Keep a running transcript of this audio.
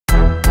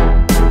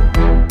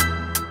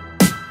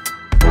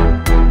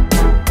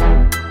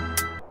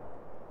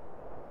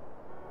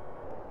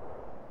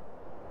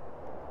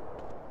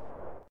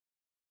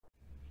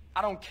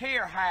I don't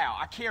care how,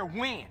 I care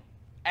when.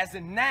 As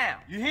in now,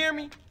 you hear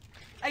me?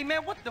 Hey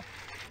man, what the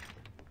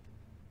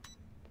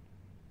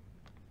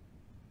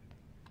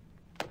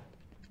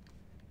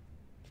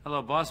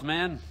Hello, boss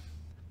man.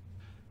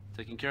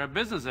 Taking care of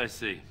business, I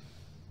see.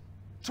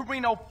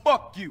 Toreno,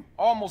 fuck you.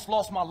 Almost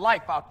lost my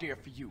life out there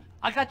for you.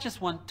 I got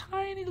just one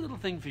tiny little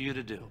thing for you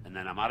to do, and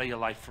then I'm out of your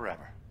life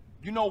forever.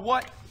 You know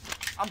what?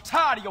 I'm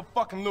tired of your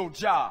fucking little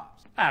jobs.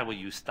 Ah, will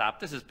you stop?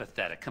 This is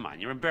pathetic. Come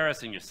on, you're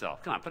embarrassing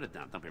yourself. Come on, put it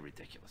down. Don't be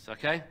ridiculous,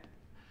 okay?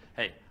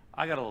 Hey,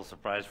 I got a little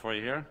surprise for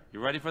you here. You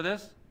ready for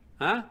this?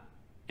 Huh?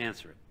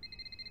 Answer it.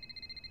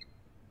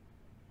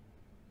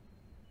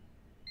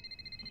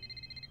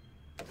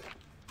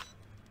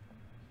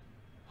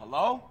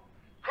 Hello?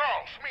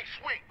 Carl,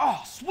 sweet.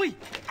 Oh, sweet.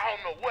 I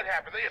don't know what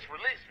happened. They just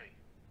released me.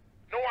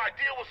 No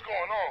idea what's going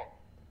on.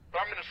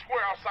 But I'm in the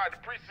square outside the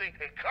precinct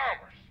in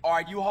Commerce. All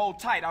right, you hold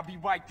tight. I'll be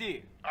right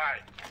there. All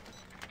right.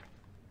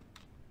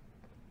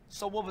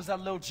 So what was that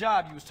little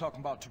job you was talking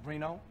about,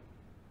 Toreno?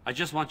 I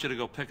just want you to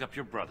go pick up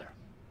your brother.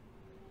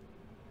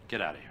 Get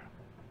out of here.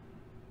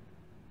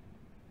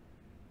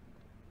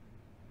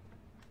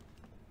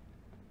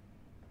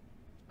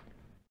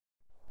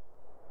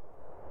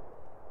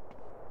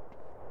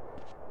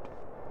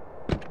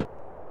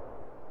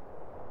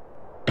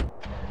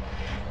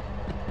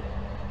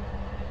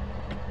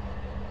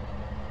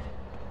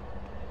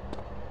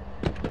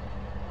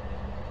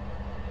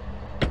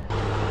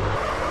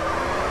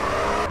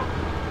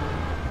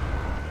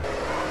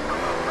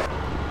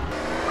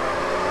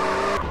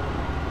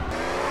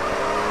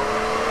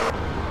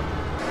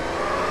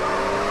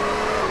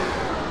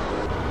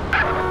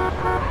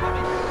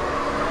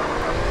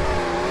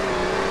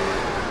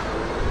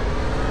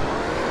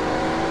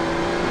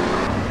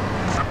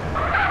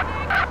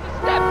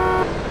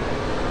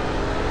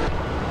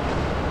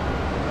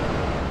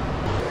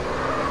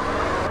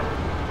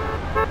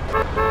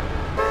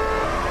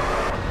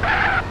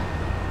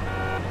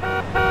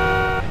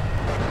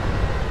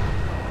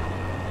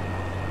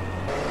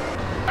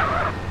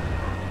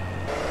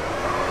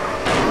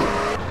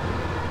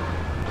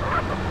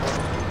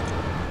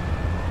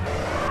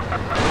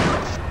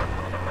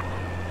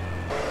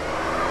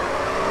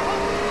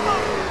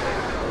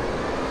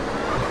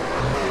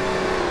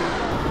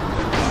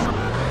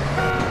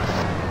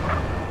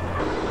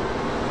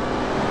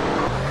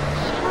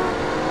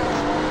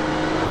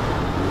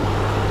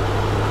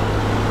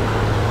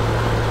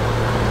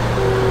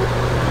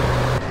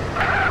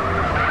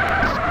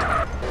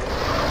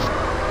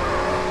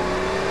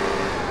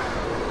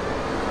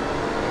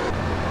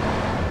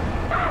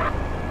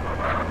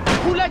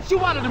 Who let you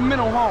out of the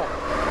mental home?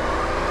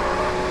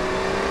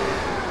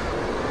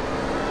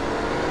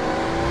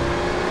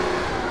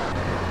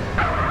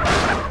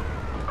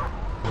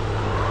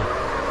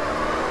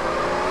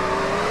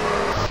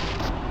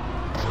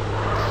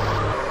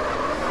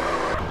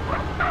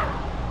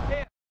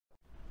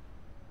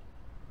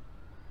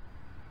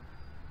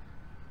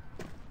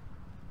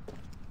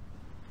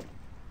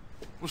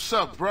 What's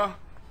up, bruh?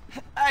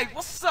 Hey,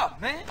 what's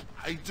up, man?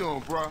 How you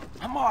doing, bruh?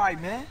 I'm all right,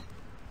 man.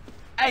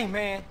 Hey,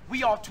 man,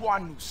 we off to our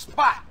new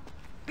spot.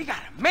 We got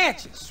a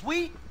mansion,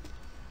 sweet.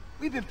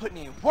 We've been putting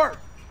in work,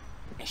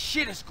 and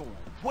shit is going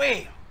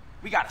well.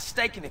 We got a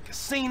stake in the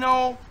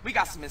casino. We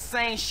got some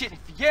insane shit in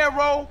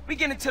Fierro. We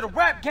getting into the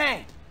rap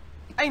game.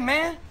 Hey,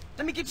 man,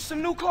 let me get you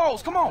some new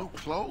clothes. Come on. New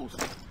clothes?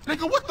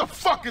 Nigga, what the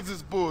fuck is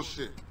this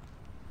bullshit?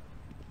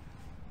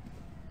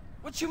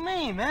 What you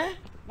mean, man?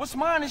 What's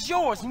mine is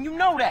yours, and you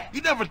know that.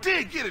 You never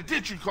did get it,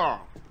 did you,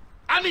 Carl?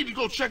 I need to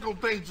go check on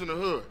things in the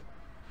hood.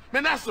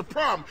 Man, that's the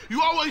problem.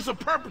 You always a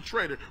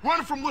perpetrator,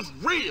 running from what's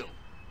real.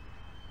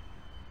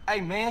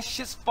 Hey, man,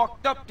 shit's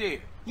fucked up there.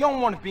 You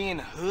don't want to be in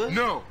the hood.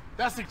 No,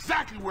 that's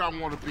exactly where I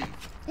want to be.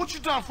 What you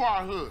done for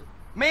our hood?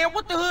 Man,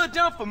 what the hood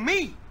done for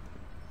me?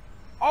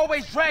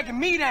 Always dragging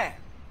me down.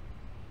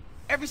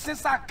 Ever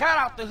since I got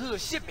out the hood,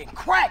 shit been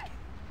cracking.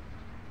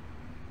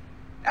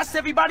 That's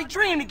everybody's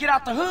dream to get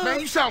out the hood. Man,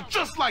 you sound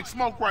just like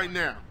Smoke right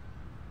now.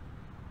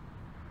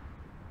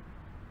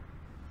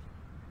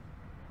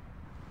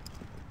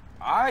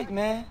 All right,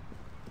 man.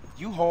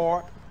 You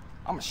hard.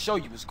 I'ma show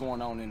you what's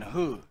going on in the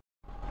hood.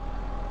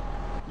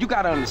 You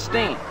gotta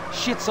understand,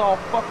 shit's all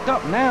fucked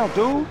up now,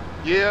 dude.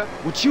 Yeah?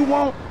 What you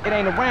want, it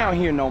ain't around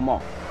here no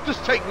more.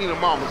 Just take me to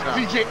mama's house.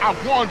 CJ, I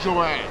warned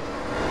your ass.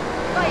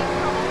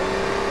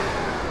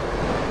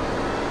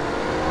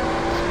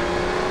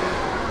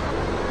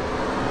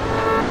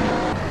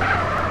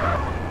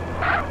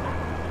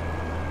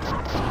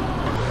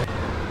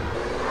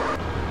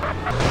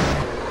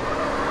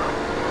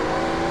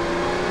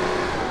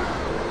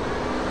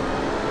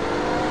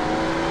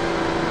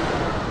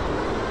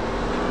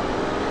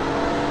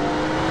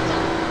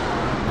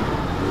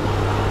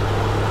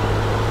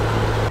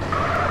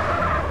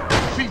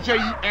 CJ,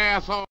 you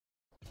asshole.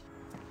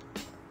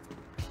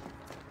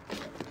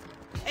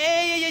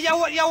 Hey,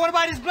 yo, what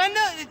about this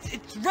blender?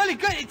 It's really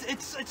good.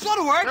 It sort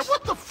of works. Man,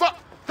 what the fuck?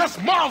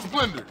 That's Mom's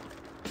blender.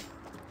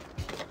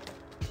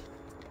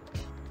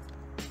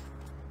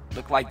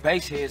 Look like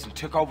baseheads and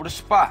took over the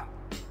spot.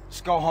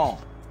 Let's go home.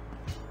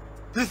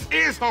 This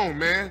is home,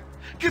 man.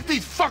 Get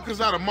these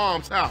fuckers out of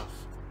Mom's house.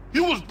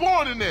 You was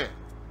born in there.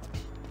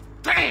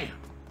 Damn!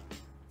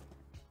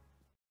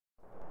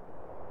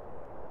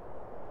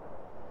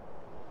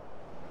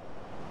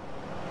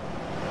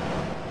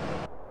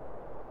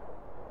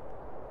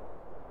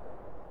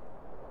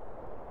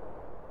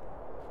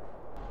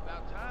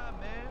 About time,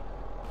 man.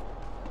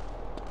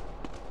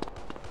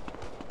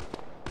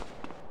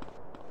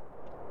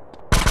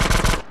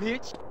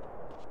 Bitch.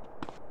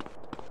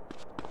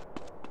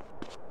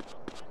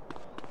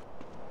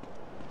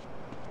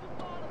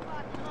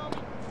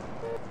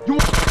 You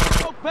want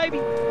smoke, baby?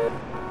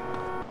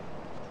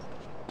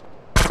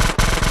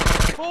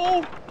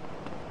 Fool!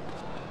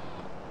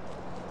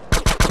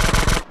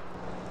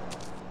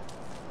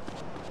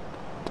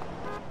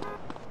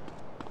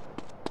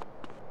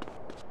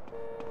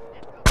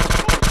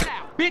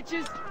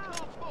 Bitches!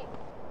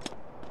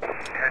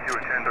 Head to a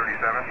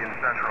 1037 in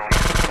Central.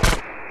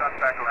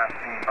 Suspect last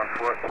seen on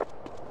foot.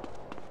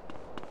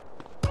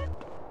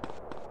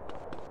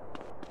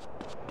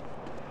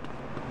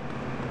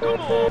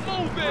 Come on,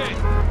 move it!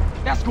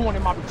 That's going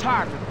in my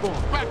retirement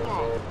fund. Back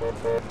off!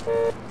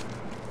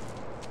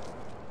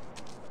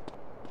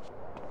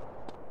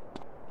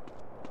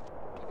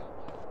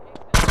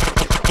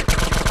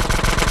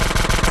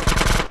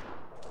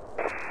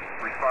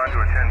 Respond to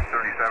a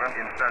 1037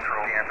 in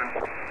Central Canton.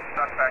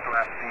 Suspect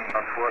last seen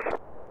on foot.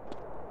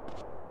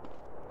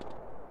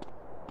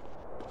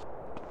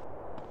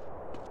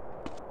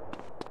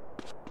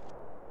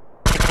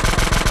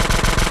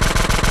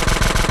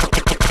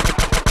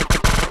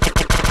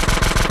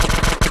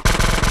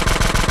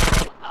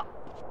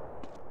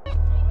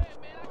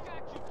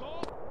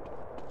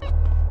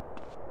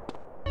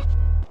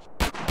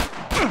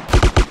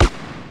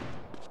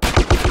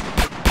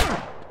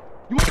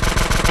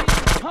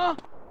 Huh?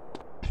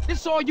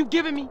 This all you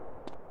giving me?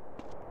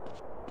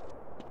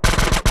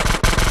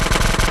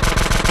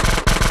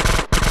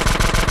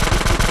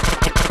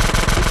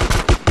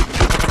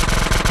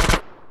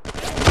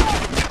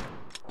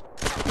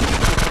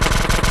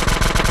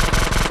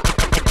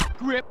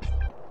 Grip.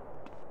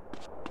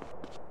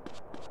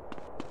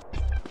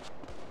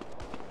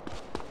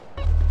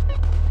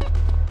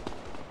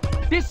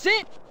 This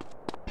it?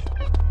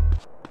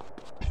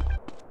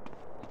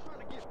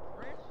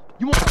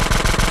 You want?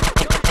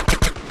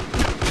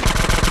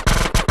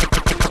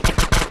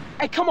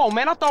 Hey, come on,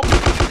 man. I thought we...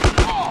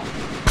 Oh.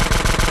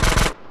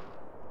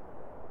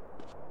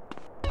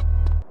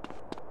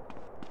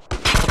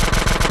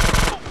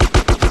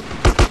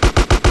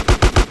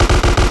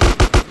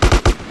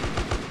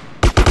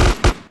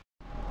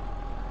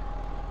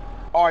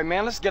 All right,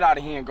 man. Let's get out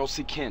of here and go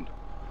see Kendall.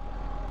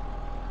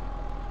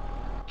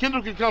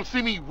 Kendall can come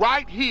see me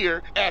right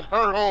here at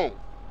her home.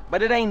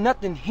 But it ain't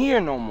nothing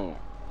here no more.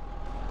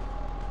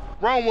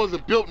 Rome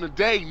wasn't built in a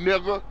day,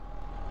 nigga.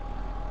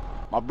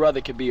 My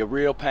brother could be a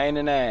real pain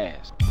in the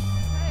ass.